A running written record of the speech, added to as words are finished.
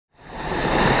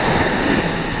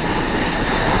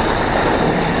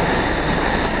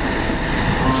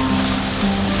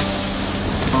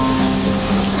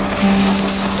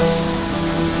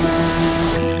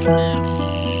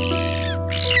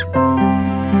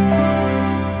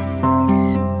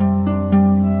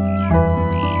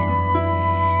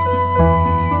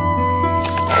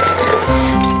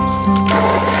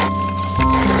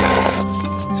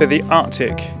So the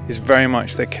Arctic is very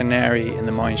much the canary in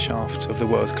the mine shaft of the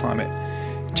world's climate.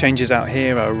 Changes out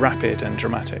here are rapid and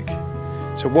dramatic.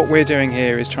 So what we're doing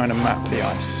here is trying to map the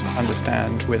ice,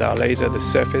 understand with our laser the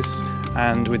surface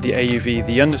and with the AUV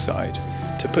the underside,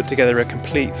 to put together a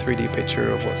complete 3D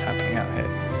picture of what's happening out here.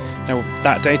 Now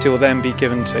that data will then be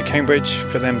given to Cambridge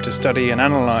for them to study and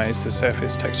analyse the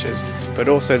surface textures, but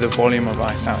also the volume of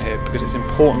ice out here, because it's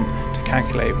important to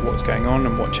calculate what's going on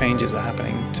and what changes are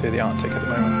happening to the Arctic at the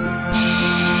moment.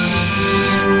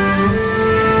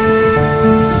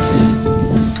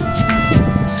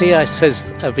 Sea ice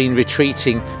has been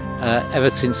retreating ever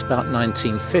since about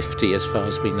 1950, as far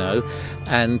as we know,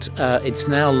 and it's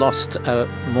now lost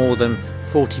more than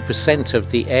 40% of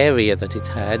the area that it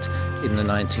had in the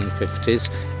 1950s,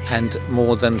 and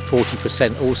more than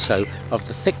 40% also of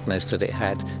the thickness that it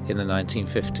had in the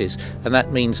 1950s. And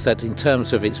that means that in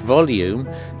terms of its volume,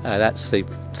 that's the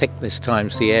thickness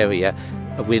times the area,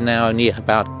 we're now only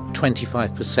about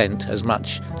 25% as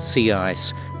much sea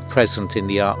ice present in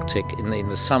the Arctic in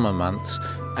the summer months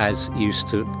as used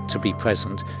to be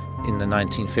present in the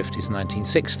 1950s,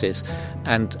 1960s.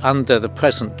 And under the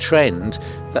present trend,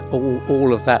 that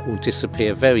all of that will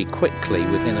disappear very quickly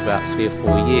within about 3 or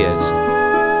 4 years.